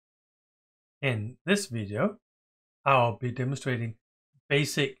In this video, I'll be demonstrating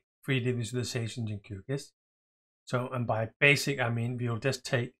basic 3D visualizations in QGIS. And by basic, I mean we'll just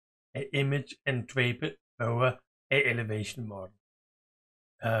take an image and drape it over an elevation model.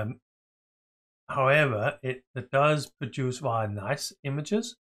 However, it does produce rather nice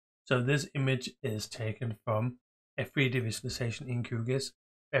images. So this image is taken from a 3D visualization in QGIS,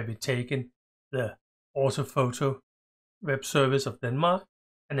 where we've taken the orthophoto web service of Denmark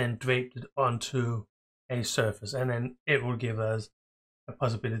and then draped it onto a surface, and then it will give us a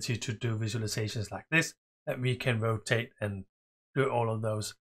possibility to do visualizations like this that we can rotate and do all of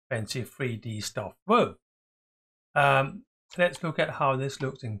those fancy 3D stuff with. Let's look at how this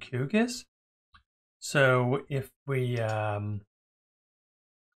looks in QGIS. So if we here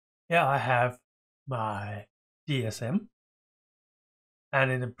I have my DSM,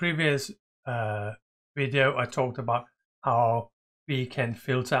 and in the previous video I talked about how we can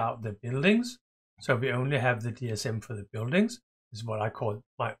filter out the buildings. So we only have the DSM for the buildings. This is what I call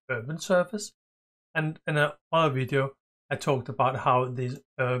my urban surface. And in another video I talked about how these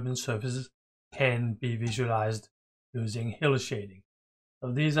urban surfaces can be visualized using hill shading.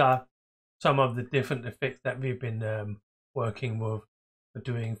 So these are some of the different effects that we've been working with for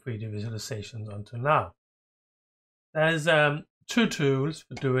doing 3D visualizations until now. There's two tools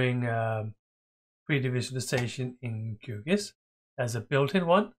for doing 3D visualization in QGIS. There's a built-in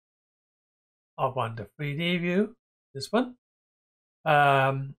one up on the 3D view, this one.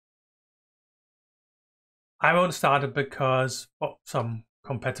 I won't start it because of some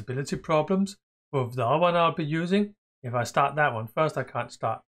compatibility problems with the other one I'll be using. If I start that one first, I can't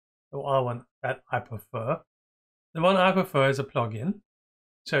start the other one that I prefer. The one I prefer is a plugin.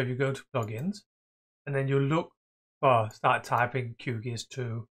 So if you go to plugins and then you look for, start typing QGIS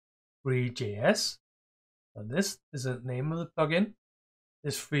to QGIS. So this is the name of the plugin.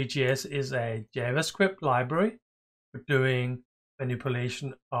 This QGIS is a JavaScript library for doing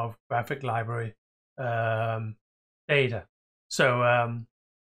manipulation of graphic library data. So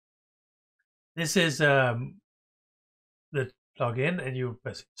this is the plugin, and you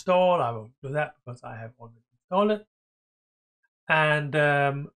press install. I won't do that because I have already installed it. And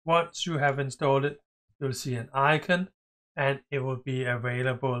once you have installed it, you'll see an icon, and it will be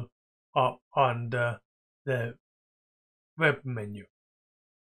available up under the web menu.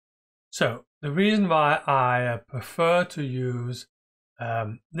 So the reason why I prefer to use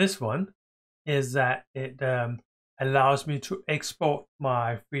this one is that it allows me to export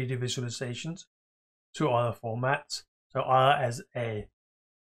my 3D visualizations to other formats. So either as a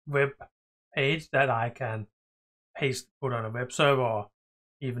web page that I can put on a web server or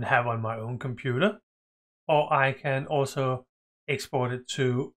even have on my own computer, or I can also export it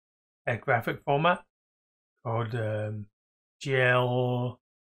to a graphic format called GLTF,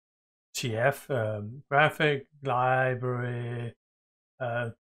 graphic library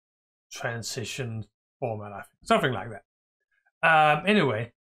transition format, I think, something like that.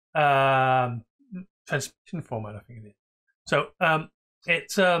 Anyway, transmission format, I think it is. So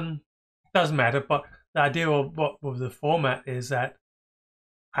it doesn't matter, but the idea of what with the format is that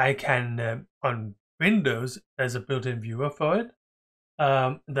I can on Windows there's a built-in viewer for it.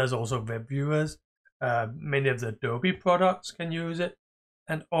 There's also web viewers. Many of the Adobe products can use it,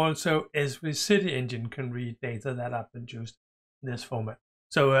 and also Esri City Engine can read data that are produced in this format.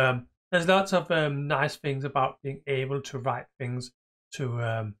 So there's lots of nice things about being able to write things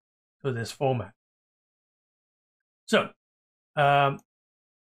to this format. So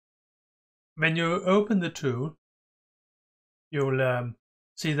when you open the tool, you'll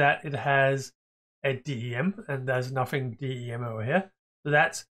see that it has a DEM, and there's nothing DEM over here. So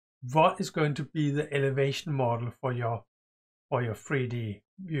that's what is going to be the elevation model for your 3D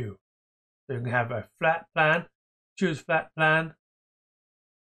view. So you can have a flat plan, choose flat plan.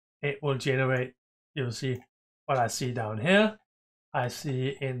 It will generate, you'll see what I see down here. I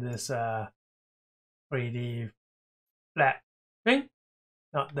see in this 3D flat thing,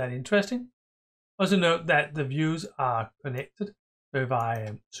 not that interesting. Also note that the views are connected. So if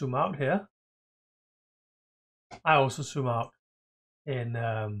I zoom out here, I also zoom out in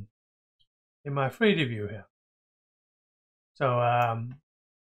my 3D view here. So I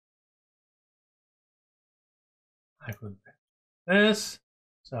could do this.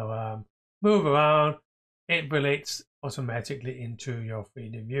 So move around. It relates automatically into your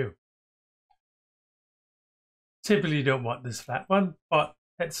 3D view. Typically you don't want this flat one, but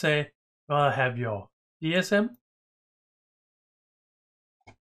let's say you rather have your DSM.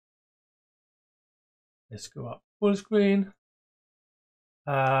 Let's go up full screen.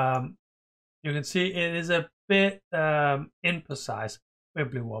 You can see it is a bit imprecise,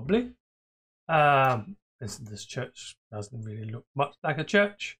 wibbly wobbly. This church doesn't really look much like a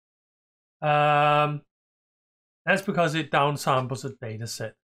church. That's because it downsamples a data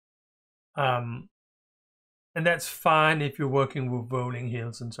set. And that's fine if you're working with rolling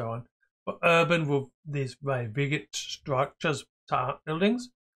hills and so on. For urban with these very rigid structures, buildings,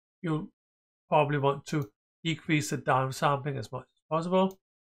 you'll probably want to decrease the downsampling as much as possible.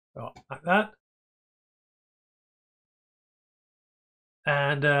 So like that.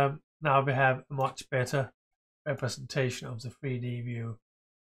 And now we have a much better representation of the 3D view.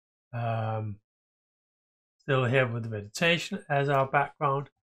 Still here with the vegetation as our background.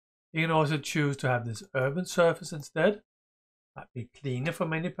 You can also choose to have this urban surface instead. That'd be cleaner for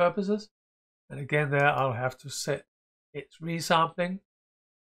many purposes. And again there I'll have to set its resampling.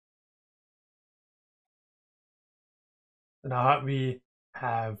 So now we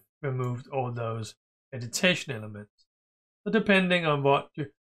have removed all those vegetation elements. So depending on what you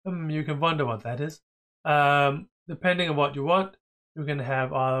can wonder what that is. Depending on what you want, you can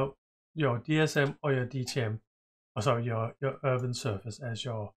have your DSM or your DTM, or sorry, your urban surface as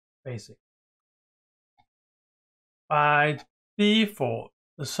your basic. By default,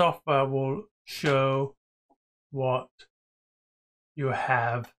 the software will show what you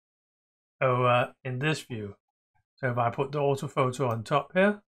have over in this view. So if I put the orthophoto on top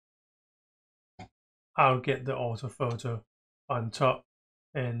here, I'll get the orthophoto on top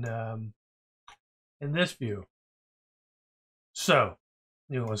in this view. So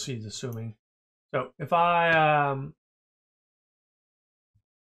you will see the zooming. So if I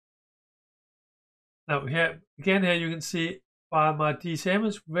now here again, here you can see while my DCM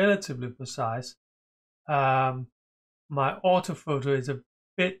is relatively precise, my orthophoto is a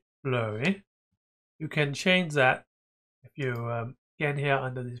bit blurry. You can change that if you again here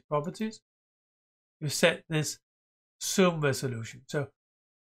under these properties, you set this zoom resolution. So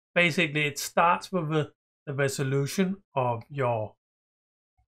basically it starts with the resolution of your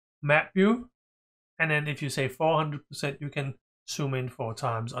map view, and then if you say 400%, you can zoom in 4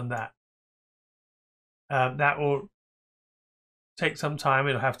 times on that. That will take some time.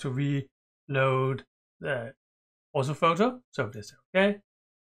 It'll have to reload the orthophoto. So this okay,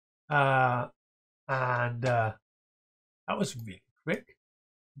 and that was really quick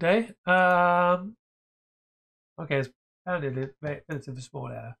today. Okay, it's apparently a relatively small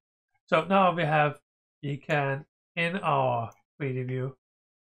error. So now we can in our 3D view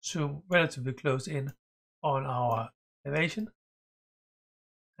zoom relatively close in on our elevation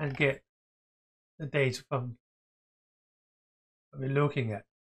and get the data from what we're looking at.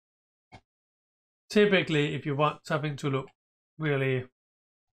 Typically, if you want something to look really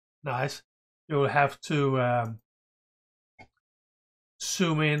nice, you'll have to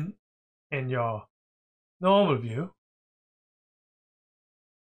zoom in your normal view.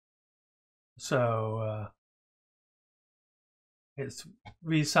 So it's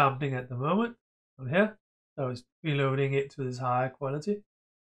resampling at the moment on here, so it's reloading it to this higher quality.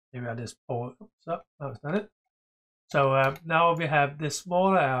 Maybe I just pull it up. Now it's done it. So now we have this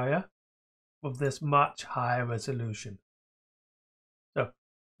smaller area with this much higher resolution. So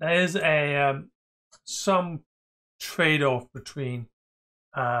there is a some trade-off between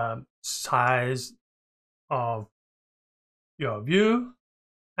size of your view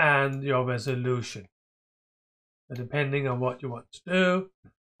and your resolution. So depending on what you want to do,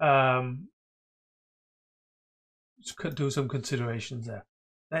 could do some considerations there.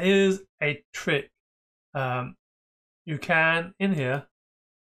 There is a trick. You can in here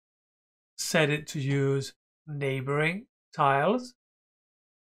set it to use neighboring tiles.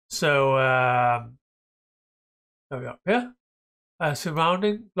 So go up here,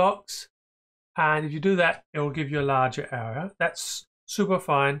 surrounding blocks, and if you do that, it will give you a larger area. That's super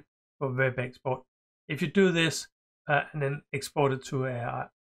fine for web export. If you do this and then export it to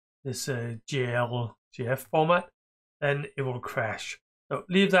this GF format, then it will crash. So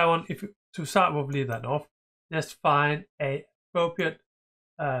leave that one. To start with, leave that off. Just find a appropriate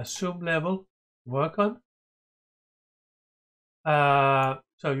zoom level to work on.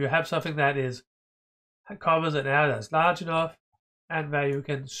 So you have something that covers an area that's large enough and where you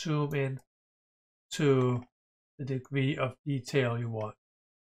can zoom in to the degree of detail you want.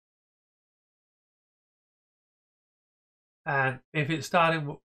 And if it's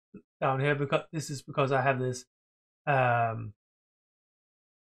starting down here, because this is because I have this 400%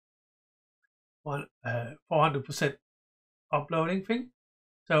 uploading thing,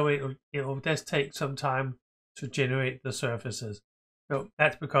 so it'll just take some time to generate the surfaces. So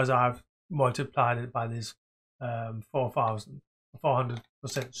that's because I've multiplied it by this 400%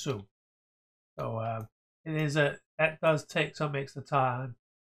 zoom. So that does take some extra time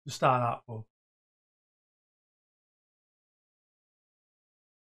to start out with.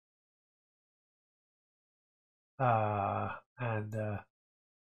 and I'll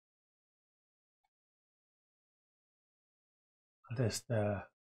just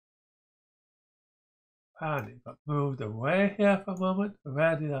apparently got moved away here for a moment.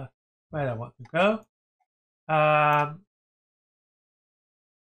 Where do I want to go?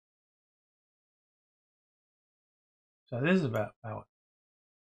 So this is about that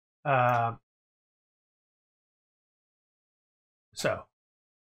one. So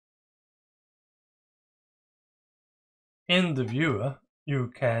in the viewer, you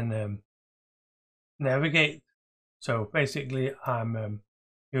can navigate. So basically, I'm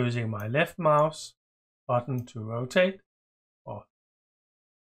using my left mouse button to rotate, or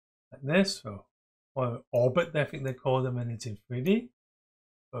like this, or orbit. I think they call them when it's in 3D.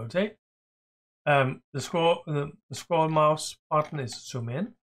 Rotate. The scroll mouse button is zoom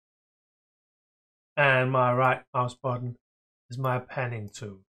in, and my right mouse button is my panning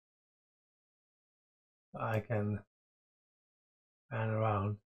tool. I can pan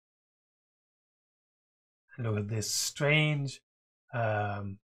around and look at this strange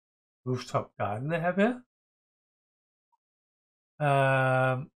rooftop garden they have here.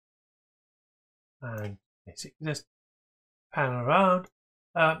 And basically just pan around.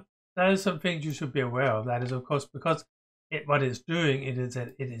 That is some things you should be aware of. That is, of course, because what it's doing is that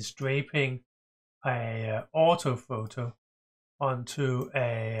it is draping a auto photo onto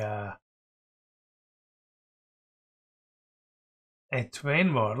a terrain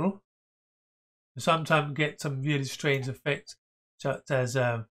model. You sometimes get some really strange effects, such as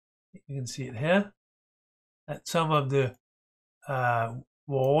you can see it here, that some of the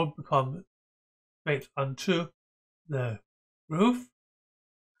wall becomes draped onto the roof,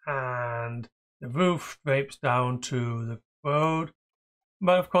 and the roof drapes down to the road.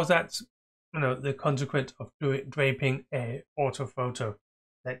 But of course, that's the consequence of draping a auto photo,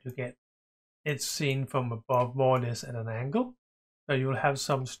 that you get it's seen from above more or less at an angle, so you'll have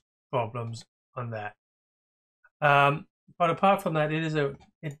some problems on that. But apart from that,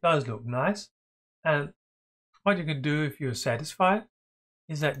 it does look nice. And what you can do if you're satisfied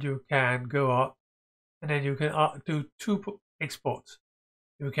is that you can go up and then you can do two exports.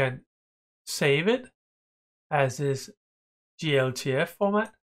 You can save it as this GLTF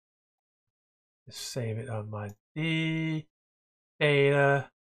format. Just save it on my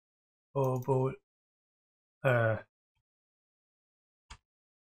data mobile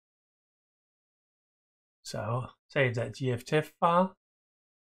so save that GFTF file,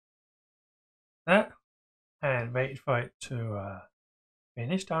 that, and wait for it to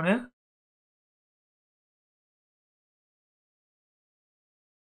finish down here.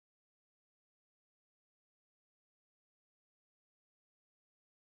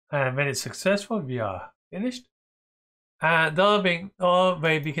 And when it's successful, we are finished. And the other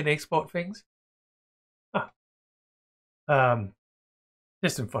way we can export things,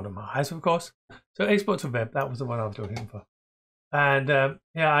 just in front of my eyes, of course. So export to web, that was the one I was looking for. And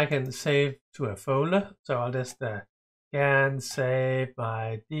yeah, I can save to a folder. So I'll just can save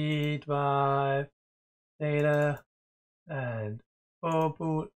my D drive data and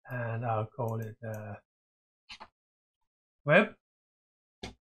mobile, and I'll call it web.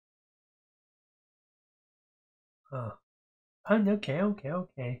 Oh,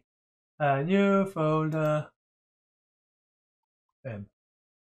 okay. New folder. Web.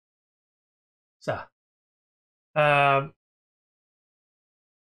 So,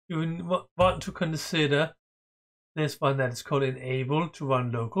 you want to consider this one that is called enable to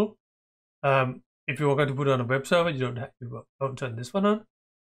run local. If you're going to put it on a web server, you don't turn this one on.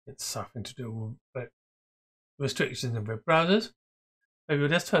 It's something to do with restrictions in web browsers. So you'll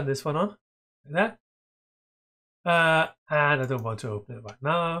just turn this one on, like that. And I don't want to open it right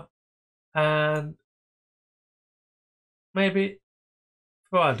now. And maybe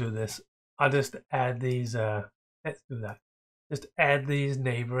before I do this, I'll just add these. Let's do that. Just add these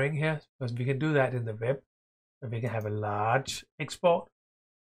neighboring here, because we can do that in the web. So we can have a large export.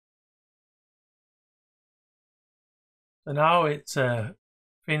 So now it's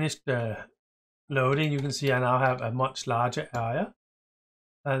finished loading. You can see I now have a much larger area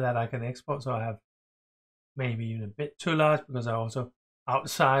that I can export. So I have maybe even a bit too large, because I also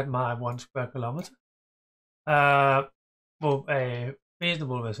outside my 1 square kilometer. With a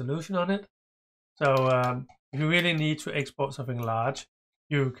reasonable resolution on it. So if you really need to export something large,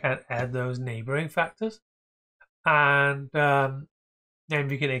 you can add those neighboring factors, and then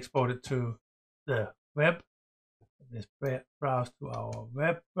we can export it to the web. Let's browse to our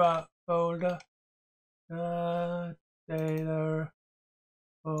web folder, data,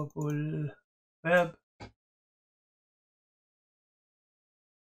 mobile, web,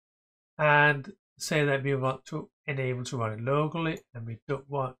 and say that we want to enable to run it locally, and we don't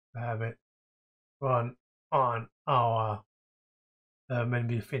want to have it run on our when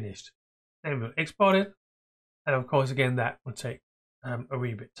we finished. Then we'll export it, and of course again that will take a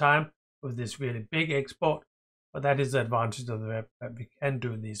wee bit time with this really big export, but that is the advantage of the web, that we can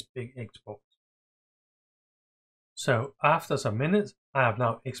do these big exports. So after some minutes, I have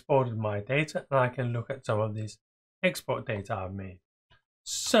now exported my data, and I can look at some of these export data I've made.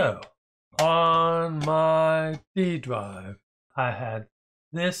 So on my D drive, I had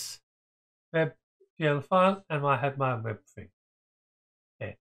this WebGL file, and I had my web thing.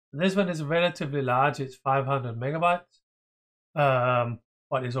 Okay, this one is relatively large. It's 500 megabytes,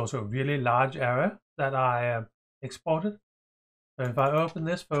 but it's also a really large area that I exported. So if I open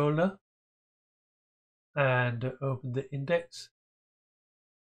this folder and open the index,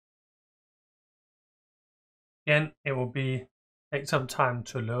 again it will take some time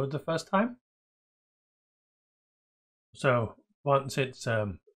to load the first time. So once it's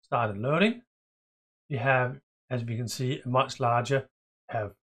started loading, you have, as we can see, a much larger, I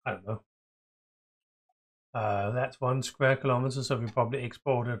don't know, that's 1 square kilometer, so we probably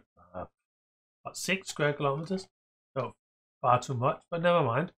exported about 6 square kilometers, so far too much, but never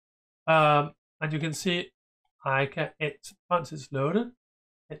mind. And you can see once it's loaded,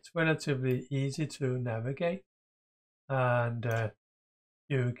 it's relatively easy to navigate, and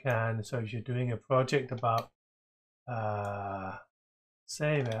you can, so if you're doing a project about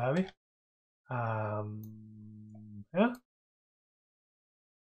say, where are we? Yeah,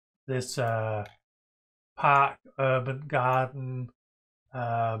 this park, urban garden,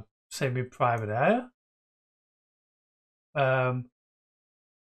 semi-private area.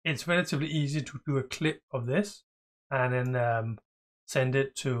 It's relatively easy to do a clip of this and then send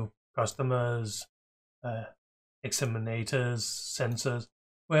it to customers, examinators, sensors,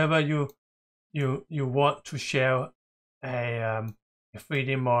 wherever you want to share a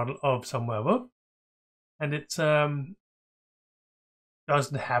 3D model of some web, and it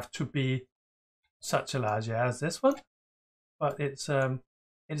doesn't have to be such a large area as this one, but it's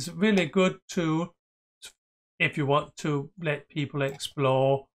really good to, if you want to let people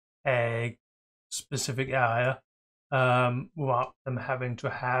explore a specific area without them having to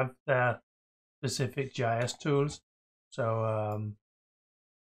have their specific GIS tools. So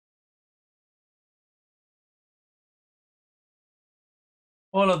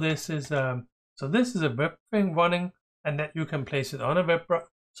all of this is so this is a web thing running, and that you can place it on a web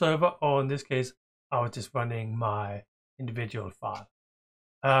server, or in this case I was just running my individual file.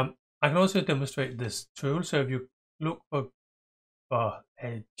 I can also demonstrate this tool. So if you look for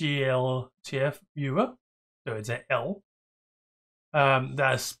a GLTF viewer, so it's a L,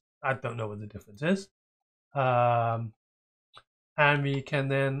 that's, I don't know what the difference is, and we can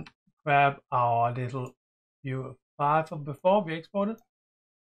then grab our little viewer file from before we exported,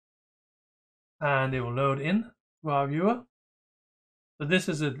 and it will load in to our viewer. So this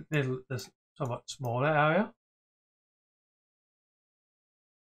is this somewhat smaller area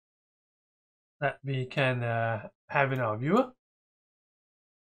that we can have in our viewer,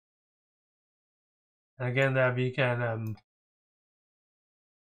 and again there we can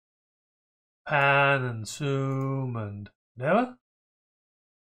pan and zoom and whatever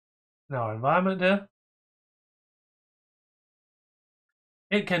in our environment there.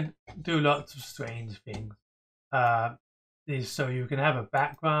 It can do lots of strange things. So you can have a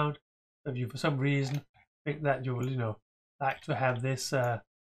background. If you for some reason think that you will, like to have this on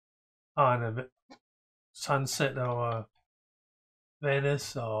a sunset or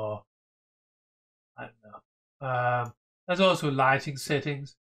Venice, or I don't know. There's also lighting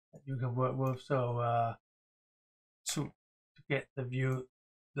settings that you can work with. So to get the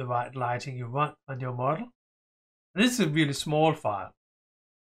right lighting you want on your model. And this is a really small file.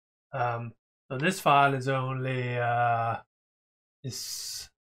 So this file is only this,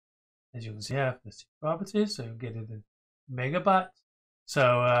 as you can see, I have the properties, so you get it in megabytes.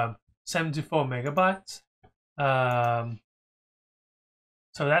 So 74 megabytes.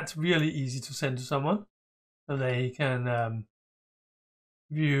 So that's really easy to send to someone, so they can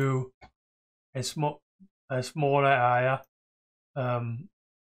view a smaller area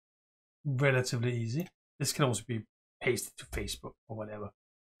relatively easy. This can also be pasted to Facebook or whatever.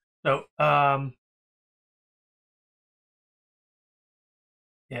 So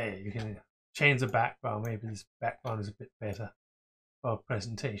yeah, you can change the background. Maybe this background is a bit better for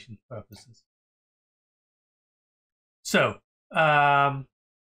presentation purposes. So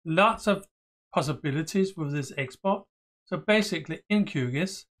lots of possibilities with this export. So basically in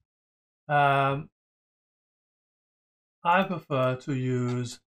QGIS, I prefer to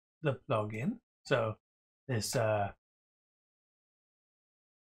use the plugin So this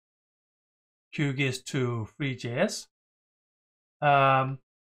QGIS to FreeJS.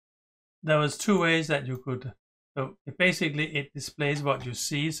 There was two ways that you could. So it displays what you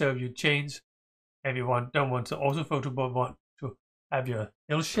see. So if you change, if you don't want to autophoto but want to have your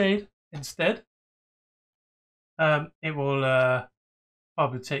hill shade instead, it will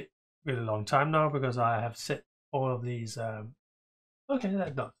probably take a really long time now because I have set all of these. Okay,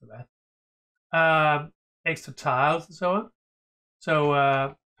 that's not so bad. Extra tiles and so on.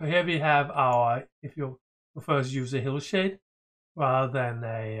 So here we have our. If you first use a hill shade rather than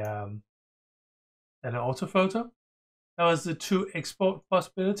an autophoto, that was the two export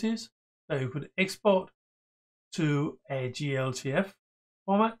possibilities. So you could export to a GLTF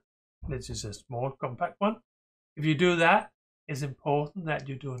format, which is a small compact one. If you do that, it's important that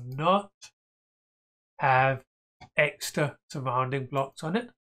you do not have extra surrounding blocks on it.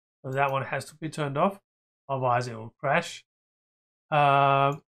 So that one has to be turned off, otherwise it will crash.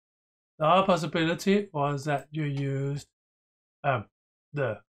 The other possibility was that you used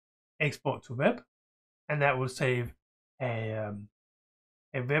the export to web, and that will save a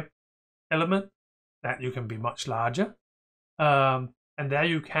web element that you can be much larger. And there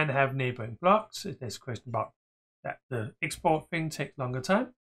you can have neighboring blocks. There's a question about that the export thing takes longer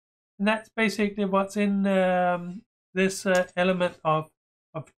time. And that's basically what's in this element of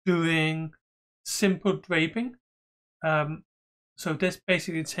doing simple draping. So this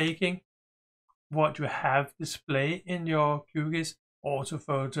basically taking what you have display in your QGIS,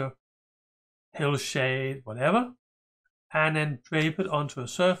 autophoto, hill shade, whatever, and then drape it onto a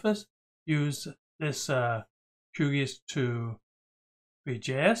surface. Use this QGIS to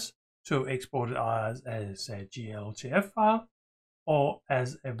QGIS to export it as a GLTF file or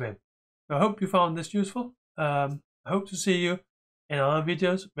as a web. So I hope you found this useful. I hope to see you in other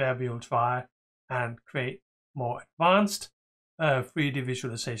videos where we will try and create more advanced 3D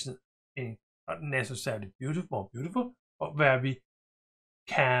visualization in not necessarily more beautiful, but where we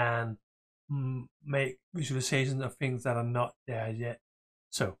can make visualizations of things that are not there yet.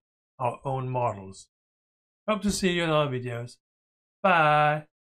 So our own models. Hope to see you in other videos. Bye.